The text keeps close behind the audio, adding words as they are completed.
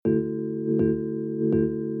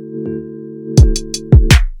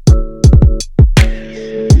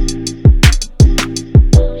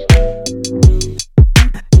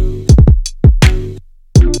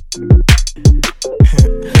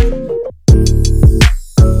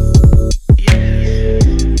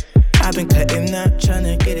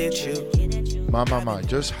my mind,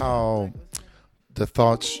 just how the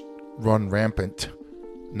thoughts run rampant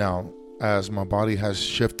now as my body has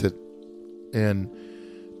shifted in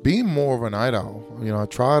being more of a night owl. I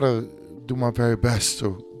try to do my very best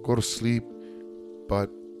to go to sleep, but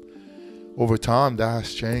over time that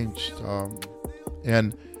has changed.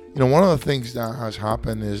 And one of the things that has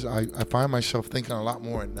happened is I find myself thinking a lot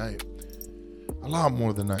more at night, a lot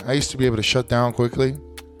more than night. I used to be able to shut down quickly,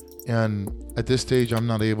 and at this stage I'm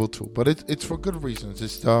not able to. But it's for good reasons.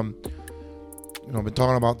 It's I've been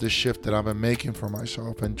talking about this shift that I've been making for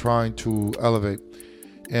myself and trying to elevate,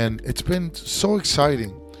 and it's been so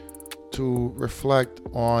exciting to reflect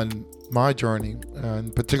on my journey,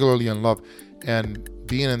 and particularly in love, and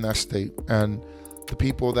being in that state, and the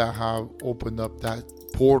people that have opened up that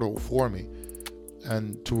portal for me,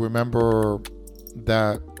 and to remember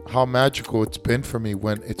that how magical it's been for me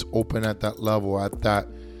when it's open at that level, at that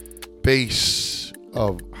base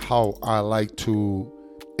of how I like to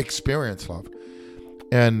experience love.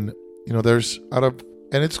 And there's out of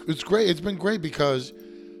and it's great. It's been great because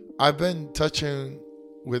I've been touching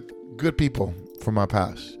with good people from my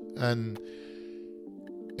past, and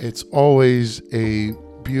it's always a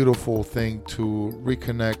beautiful thing to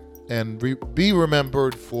reconnect and be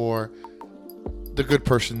remembered for the good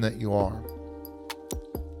person that you are.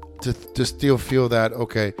 To still feel that,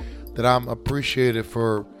 okay, that I'm appreciated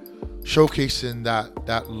for showcasing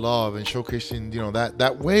that love and showcasing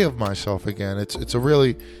that way of myself again. It's a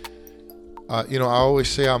really I always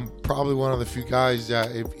say I'm probably one of the few guys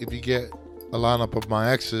that if you get a lineup of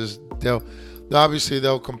my exes,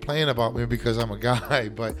 they'll complain about me because I'm a guy,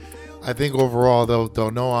 but I think overall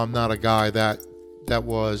they'll know I'm not a guy that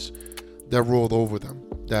ruled over them,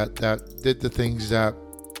 that did the things that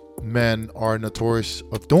men are notorious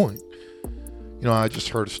of doing. I just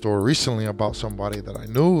heard a story recently about somebody that I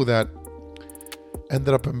knew that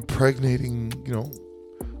ended up impregnating,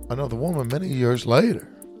 another woman many years later.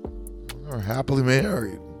 They're happily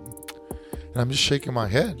married. And I'm just shaking my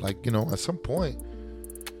head, like, at some point,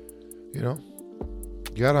 you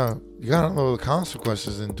gotta know the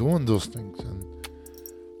consequences in doing those things, and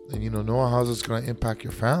know how it's gonna impact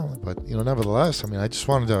your family. But nevertheless, I just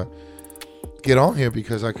wanted to get on here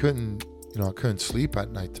because I couldn't sleep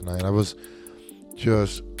at night tonight. I was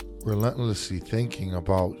just relentlessly thinking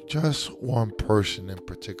about just one person in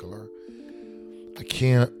particular. I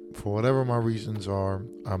can't, for whatever my reasons are,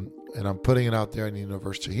 and I'm putting it out there in the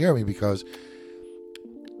universe to hear me, because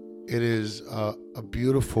it is a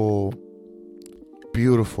beautiful,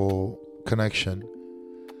 beautiful connection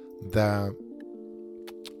that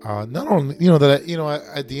not only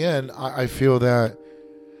at the end I feel that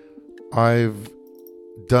I've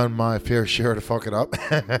done my fair share to fuck it up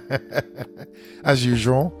as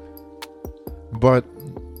usual, but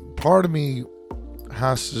part of me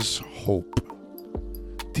has this hope,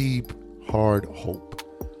 deep, hard hope,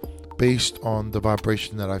 based on the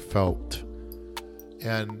vibration that I felt,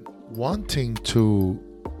 and wanting to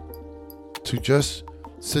just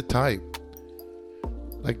sit tight.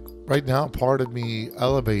 Like right now, part of me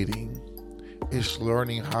elevating is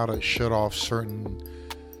learning how to shut off certain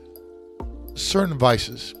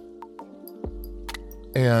vices.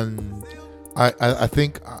 And I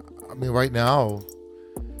think, right now,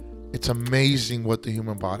 it's amazing what the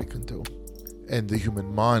human body can do, and the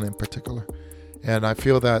human mind in particular. And I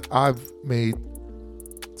feel that I've made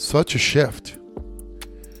such a shift,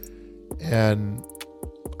 and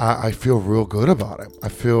I feel real good about it. I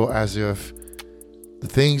feel as if the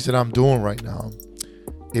things that I'm doing right now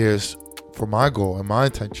is for my goal and my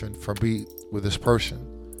intention, for be with this person,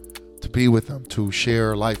 to be with them, to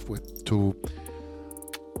share life with, to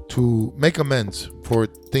make amends for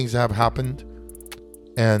things that have happened,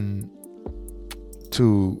 and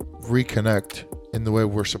to reconnect in the way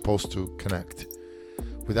we're supposed to connect,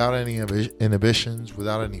 without any inhibitions,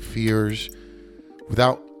 without any fears,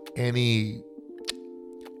 without any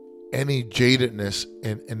jadedness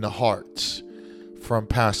in the hearts from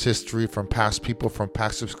past history, from past people, from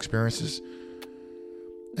past experiences,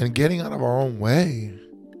 and getting out of our own way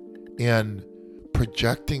and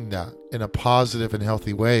projecting that in a positive and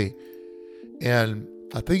healthy way. And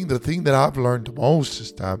I think the thing that I've learned the most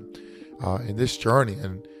is that in this journey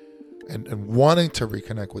and wanting to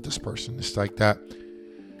reconnect with this person, it's like that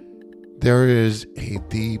there is a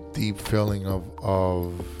deep feeling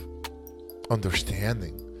of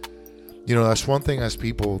understanding. That's one thing as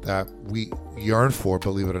people that we yearn for,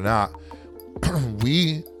 believe it or not.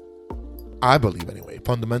 I believe anyway,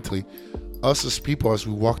 fundamentally, us as people, as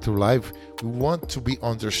we walk through life, we want to be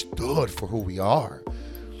understood for who we are.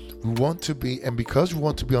 We want to be, and because we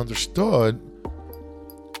want to be understood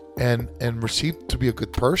and received to be a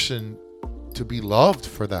good person, to be loved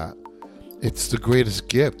for that. It's the greatest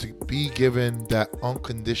gift, to be given that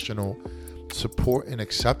unconditional support and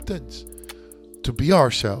acceptance, to be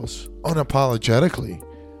ourselves unapologetically.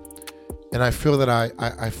 And I feel that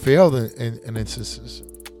I failed in instances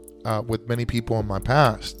with many people in my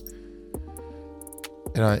past.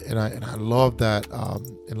 And I love that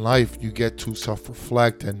in life you get to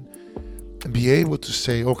self-reflect and be able to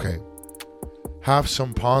say, okay, have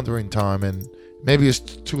some pondering time, and maybe it's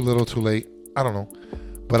too little too late, I don't know,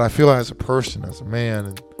 but I feel as a person, as a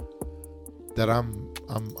man, that I'm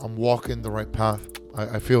walking the right path.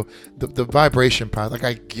 I feel the vibration path. Like,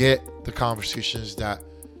 I get the conversations that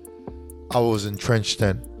I was entrenched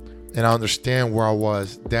in, and I understand where I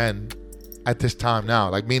was then at this time now.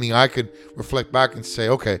 Like, meaning I could reflect back and say,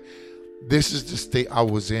 okay, this is the state I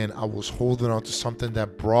was in. I was holding on to something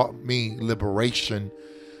that brought me liberation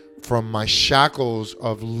from my shackles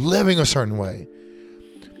of living a certain way,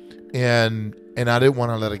 and I didn't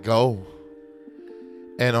want to let it go.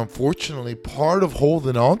 And unfortunately, part of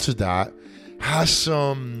holding on to that has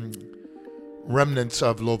some remnants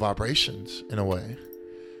of low vibrations in a way.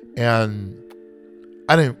 And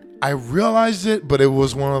I realized it, but it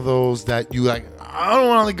was one of those that you like, I don't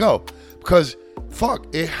want to let go, because fuck,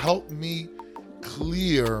 it helped me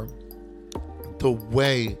clear the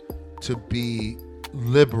way to be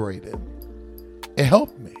liberated. It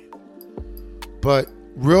helped me. But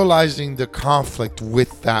realizing the conflict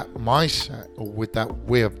with that mindset, or with that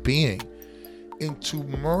way of being, into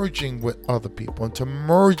merging with other people, into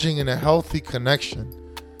merging in a healthy connection,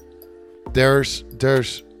 there's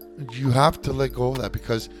you have to let go of that,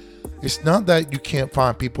 because it's not that you can't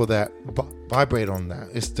find people that vibrate on that.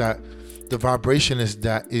 It's that the vibration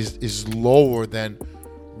is lower than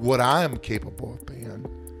what I am capable of being,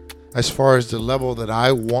 as far as the level that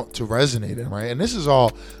I want to resonate in, right? And this is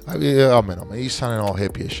all, I mean, he's sounding all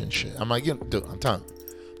hippie-ish and shit. I'm like, dude, I'm telling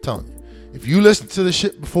you. If you listen to this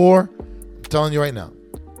shit before, I'm telling you right now,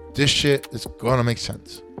 this shit is gonna make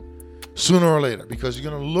sense sooner or later, because you're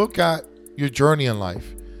gonna look at your journey in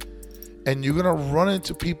life and you're gonna run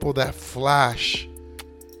into people that flash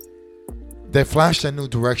that new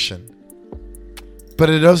direction, but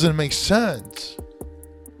it doesn't make sense.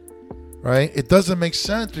 Right? It doesn't make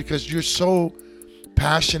sense because you're so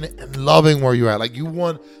passionate and loving where you're at. Like, you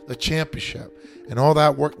won the championship and all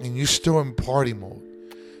that work, and you're still in party mode,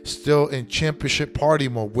 still in championship party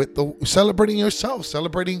mode, with celebrating yourself,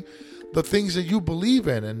 celebrating the things that you believe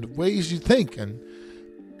in and the ways you think.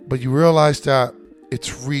 But you realize that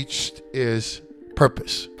its reached is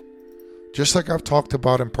purpose. Just like I've talked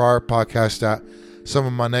about in prior podcasts, that some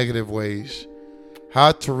of my negative ways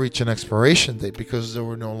had to reach an expiration date because they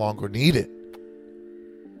were no longer needed.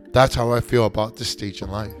 That's how I feel about this stage in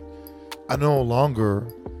life. I no longer,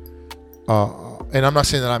 and I'm not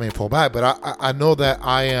saying that I may fall back, but I know that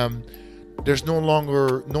there's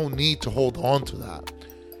no need to hold on to that.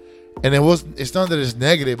 And it's not that it's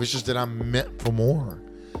negative, it's just that I'm meant for more.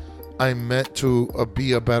 I'm meant to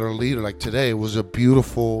be a better leader. Like today, it was a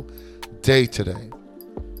beautiful day today.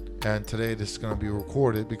 And today this is going to be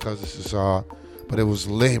recorded because this is, but it was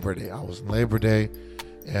Labor Day. I was on Labor Day,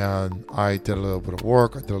 and I did a little bit of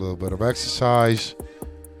work. I did a little bit of exercise.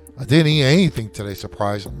 I didn't eat anything today,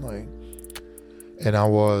 surprisingly. And I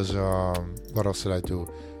was, what else did I do?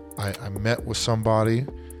 I met with somebody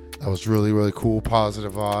that was really, really cool,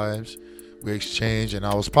 positive vibes. We exchanged, and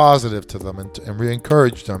I was positive to them and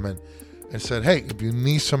re-encouraged them and said, hey, if you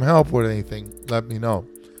need some help with anything, let me know.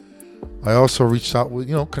 I also reached out with,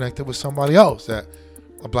 connected with somebody else that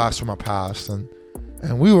a blast from my past, and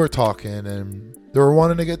we were talking, and they were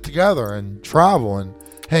wanting to get together and travel and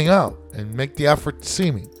hang out and make the effort to see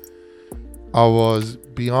me. I was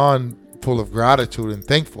beyond full of gratitude and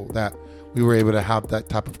thankful that we were able to have that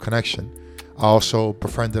type of connection. I also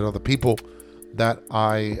befriended other people that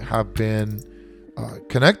I have been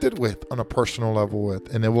connected with on a personal level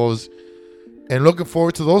with, and looking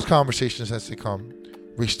forward to those conversations as they come.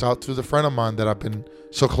 Reached out to the friend of mine that I've been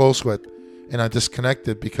so close with, and I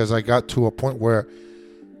disconnected because I got to a point where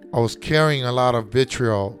I was carrying a lot of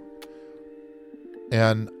vitriol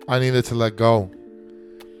and I needed to let go.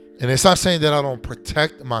 And it's not saying that I don't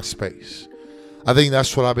protect my space. I think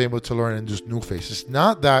that's what I've been able to learn in this new phase. It's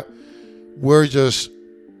not that we're just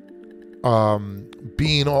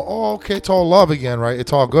being okay, it's all love again, right?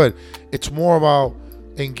 It's all good. It's more about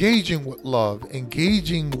engaging with love,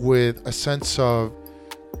 engaging with a sense of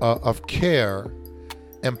care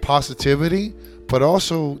and positivity, but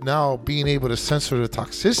also now being able to censor the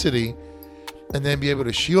toxicity and then be able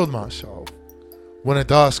to shield myself when it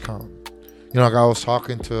does come. Like I was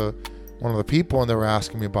talking to one of the people, and they were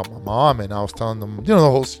asking me about my mom, and I was telling them, the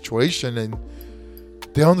whole situation, and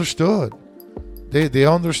they understood. They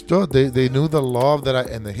understood. They knew the love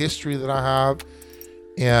and the history that I have,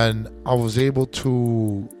 and I was able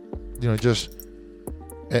to,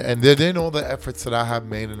 and they know the efforts that I have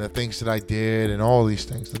made and the things that I did and all these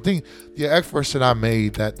things. The efforts that I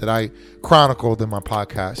made that I chronicled in my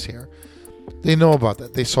podcast here, they know about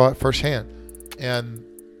that. They saw it firsthand, and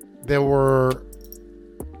they were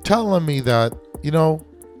telling me that you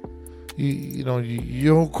can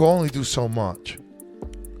only do so much.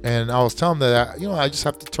 And I was telling them that I just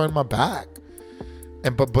have to turn my back,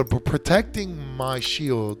 but protecting my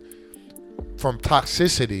shield from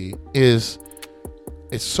toxicity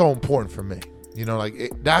it's so important for me.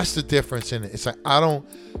 That's the difference in it. It's like I don't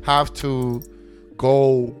have to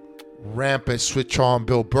go rampant, switch on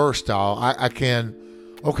Bill Burr style. I can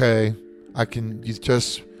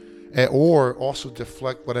just, or also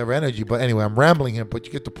deflect whatever energy. But anyway, I'm rambling here. But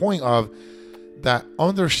you get the point of that,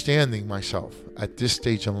 understanding myself at this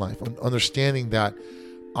stage in life, understanding that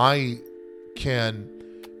I can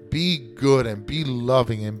be good and be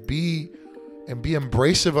loving and be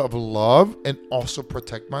embracive of love, and also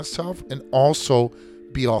protect myself, and also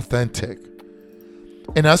be authentic.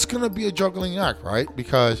 And that's going to be a juggling act, right?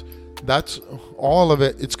 Because that's all of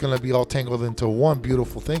it. It's going to be all tangled into one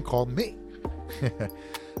beautiful thing called me.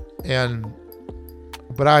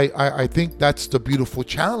 But I think that's the beautiful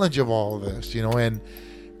challenge of all of this,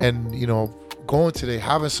 and going today,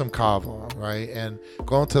 having some kava, right? And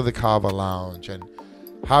going to the kava lounge and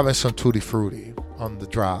having some tutti frutti on the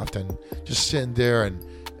draft, and just sitting there and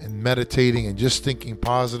meditating and just thinking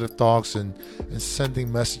positive thoughts and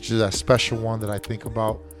sending messages. That special one that I think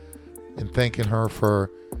about, and thanking her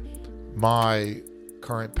for my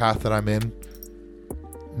current path that I'm in.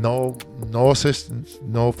 No assistance,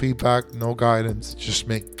 no feedback, no guidance, just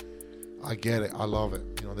me. I get it. I love it.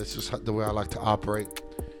 This is the way I like to operate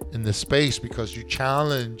in this space, because you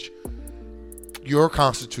challenge your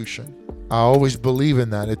constitution. I always believe in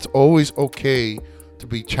that. It's always okay to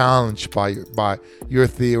be challenged by your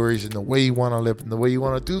theories and the way you want to live and the way you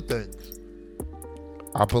want to do things.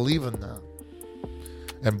 I believe in that.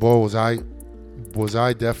 And boy, was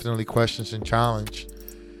I definitely questioned and challenged.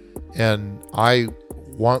 And I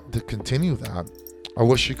want to continue that. I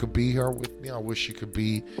wish you could be here with me. I wish you could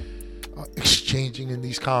be exchanging in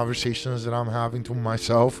these conversations that I'm having to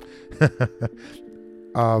myself.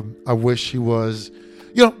 I wish he was,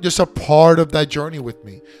 just a part of that journey with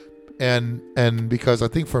me. And because I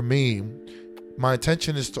think for me, my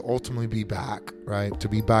intention is to ultimately be back, right? To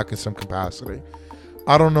be back in some capacity.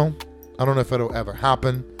 I don't know if it'll ever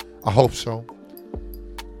happen. I hope so.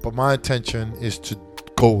 But my intention is to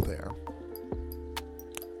go there.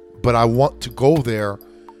 But I want to go there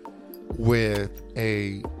with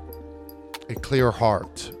a clear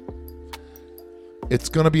heart. It's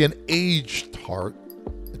going to be an aged heart.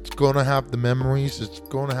 It's going to have the memories. It's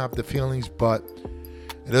going to have the feelings, but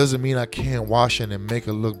it doesn't mean I can't wash it and make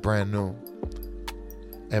it look brand new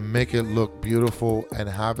and make it look beautiful and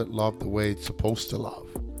have it love the way it's supposed to love.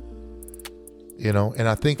 And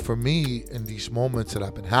I think for me, in these moments that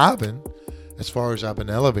I've been having, as far as I've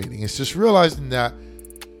been elevating, it's just realizing that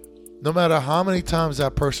no matter how many times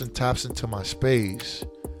that person taps into my space,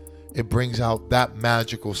 it brings out that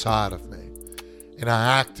magical side of me. And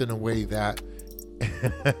I act in a way that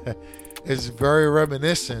is very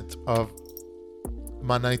reminiscent of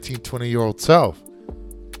my 19, 20-year-old self.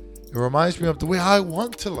 It reminds me of the way I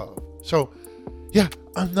want to love. So, yeah,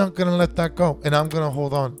 I'm not going to let that go. And I'm going to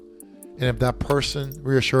hold on. And if that person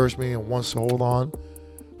reassures me and wants to hold on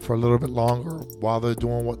for a little bit longer while they're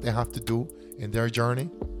doing what they have to do in their journey,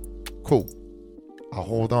 cool. I'll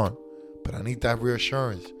hold on. But I need that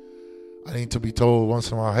reassurance. I need to be told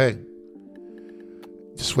once in a while, hey,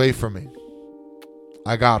 just wait for me.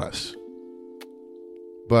 I got us.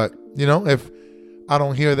 But, if I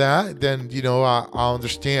don't hear that, then, I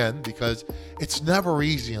understand, because it's never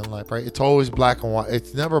easy in life, right? It's always black and white.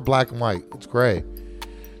 It's never black and white. It's gray.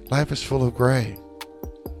 Life is full of gray.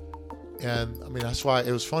 And, that's why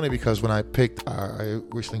it was funny, because when I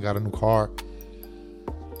recently got a new car,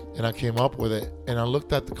 and I came up with it, and I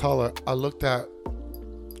looked at the color. I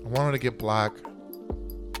wanted to get black.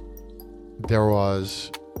 There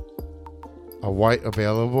was a white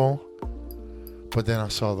available, but then I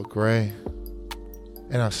saw the gray,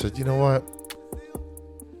 and I said, you know what?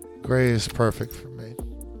 Gray is perfect for me.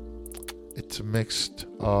 It's a mix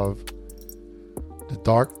of the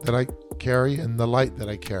dark that I carry and the light that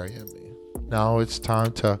I carry in me. Now it's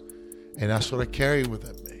time and that's what I carry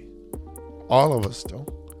within me. All of us do.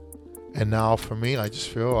 And now for me, I just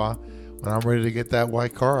feel When I'm ready to get that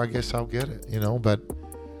white car, I guess I'll get it, but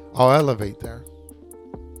I'll elevate there.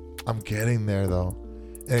 I'm getting there though,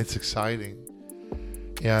 and it's exciting.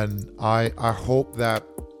 And I hope that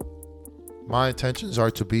my intentions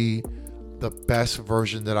are to be the best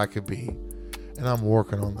version that I could be. And I'm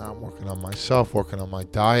working on that. I'm working on myself, working on my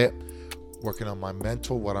diet, working on my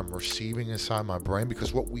mental, what I'm receiving inside my brain,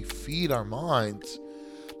 because what we feed our minds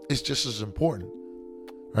is just as important,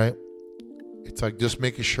 right? It's like just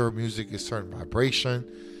making sure music is certain vibration.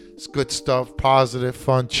 It's good stuff, positive,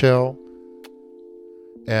 fun, chill,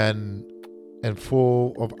 and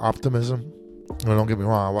full of optimism. Don't get me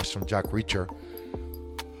wrong, I watched some Jack Reacher.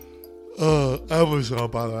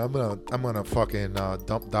 Amazon, by the way. I'm gonna fucking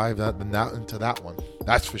dive into that one.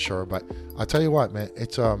 That's for sure. But I'll tell you what, man,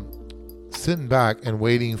 it's sitting back and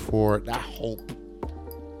waiting for that hope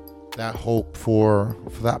for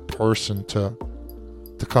that person to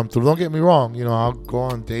come through. Don't get me wrong, I'll go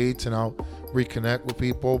on dates and I'll reconnect with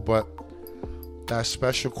people, but that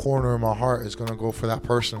special corner in my heart is gonna go for that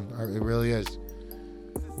person. It really is.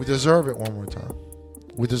 We deserve it one more time.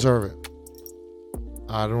 We deserve it.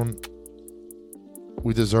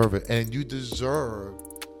 We deserve it. And you deserve,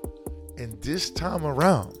 and this time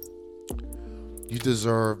around, you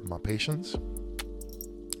deserve my patience.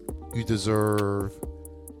 You deserve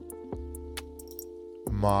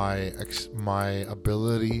my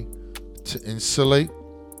ability to insulate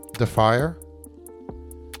the fire.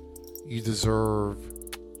 You deserve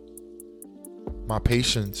my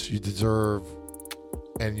patience. You deserve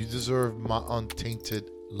my untainted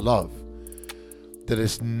love. That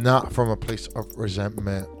is not from a place of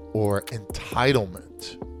resentment or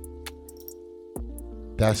entitlement.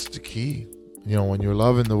 That's the key. When you're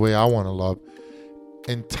loving the way I want to love,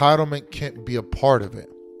 entitlement can't be a part of it.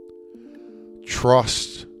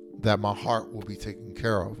 Trust that my heart will be taken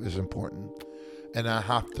care of is important. And I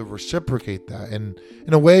have to reciprocate that. And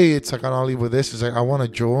in a way, it's like, I'll leave with this. It's like I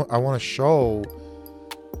want to show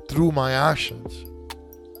through my actions.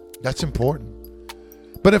 That's important.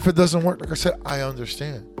 But if it doesn't work, like I said, I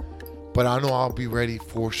understand. But I know I'll be ready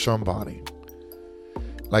for somebody.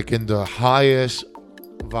 Like in the highest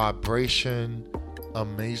vibration,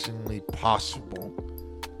 amazingly possible.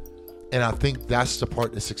 And I think that's the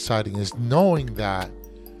part that's exciting, is knowing that,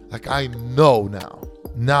 like I know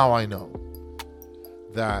now I know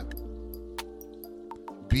that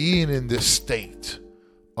being in this state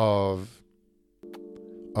of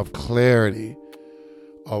clarity,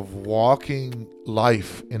 of walking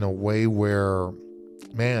life in a way where,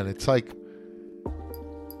 man, it's like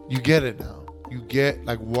you get it now. You get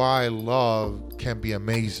like why love can be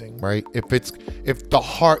amazing, right? If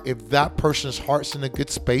that person's heart's in a good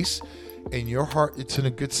space and your heart it's in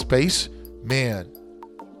a good space, man,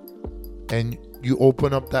 and you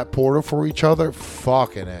open up that portal for each other,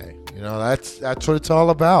 fucking A. That's what it's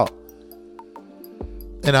all about.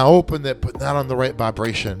 And I opened it, but not on the right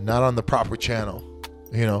vibration, not on the proper channel.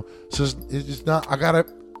 So it's not, I gotta,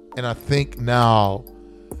 and I think now,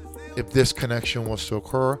 if this connection was to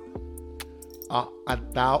occur, I'm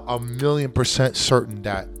about 1,000,000% certain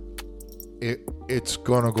that it's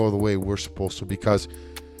gonna go the way we're supposed to, because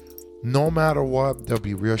no matter what, there'll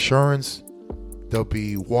be reassurance, there'll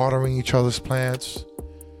be watering each other's plants,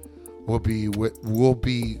 we'll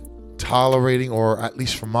be tolerating, or at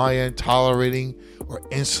least from my end, tolerating or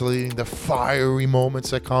insulating the fiery moments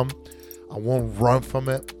that come. I won't run from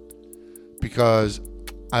it, because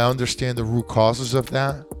I understand the root causes of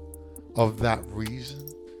that reason.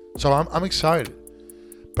 So I'm excited.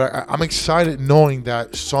 But I'm excited knowing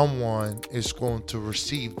that someone is going to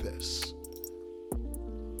receive this.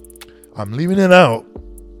 I'm leaving it out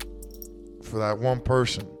for that one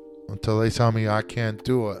person until they tell me I can't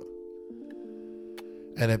do it.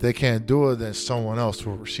 And if they can't do it, then someone else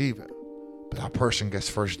will receive it. But that person gets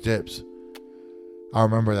first dibs. I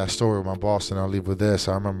remember that story with my boss, and I'll leave with this.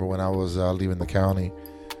 I remember when I was leaving the county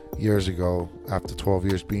years ago, after 12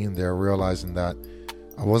 years being there, realizing that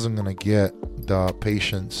I wasn't going to get the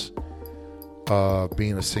patience of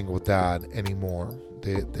being a single dad anymore.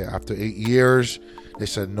 They after 8 years, they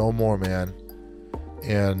said, no more, man.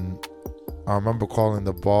 And I remember calling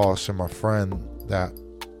the boss and my friend that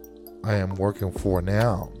I am working for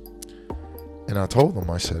now. And I told them,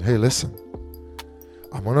 I said, hey, listen,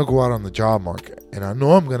 I'm going to go out on the job market, and I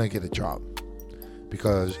know I'm going to get a job,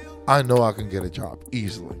 because I know I can get a job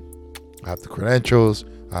easily. I have the credentials,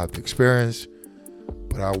 I have the experience,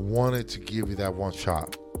 but I wanted to give you that one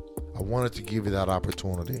shot. I wanted to give you that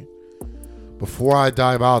opportunity before I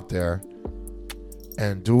dive out there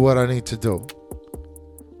and do what I need to do.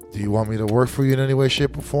 Do you want me to work for you in any way,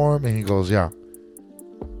 shape, or form? And he goes, yeah,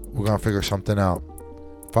 we're going to figure something out.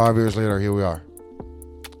 5 years later, here we are.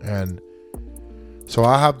 And so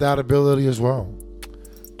I have that ability as well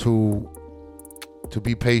to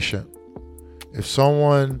be patient. If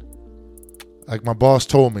someone, like my boss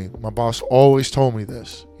always told me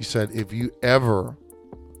this. He said, if you ever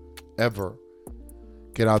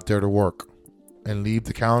get out there to work and leave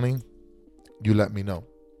the county, you let me know.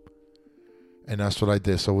 And that's what I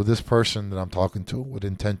did. So with this person that I'm talking to, with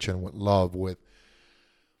intention, with love, with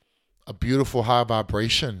a beautiful high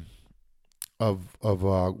vibration of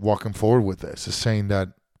walking forward with this, is saying that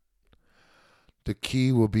the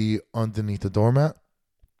key will be underneath the doormat.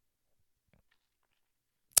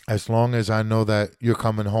 As long as I know that you're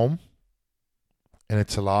coming home and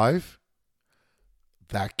it's alive,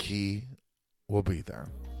 that key will be there.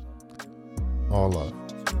 All love.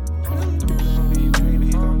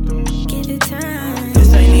 Give it time.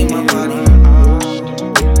 This ain't in my body.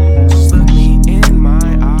 Just look me in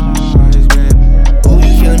my eyes, babe. Ooh,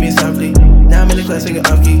 you killing me softly. Now I'm in the class singing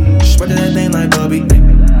off key. Spread that thing like Bobby.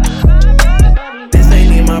 This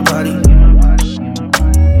ain't in my body.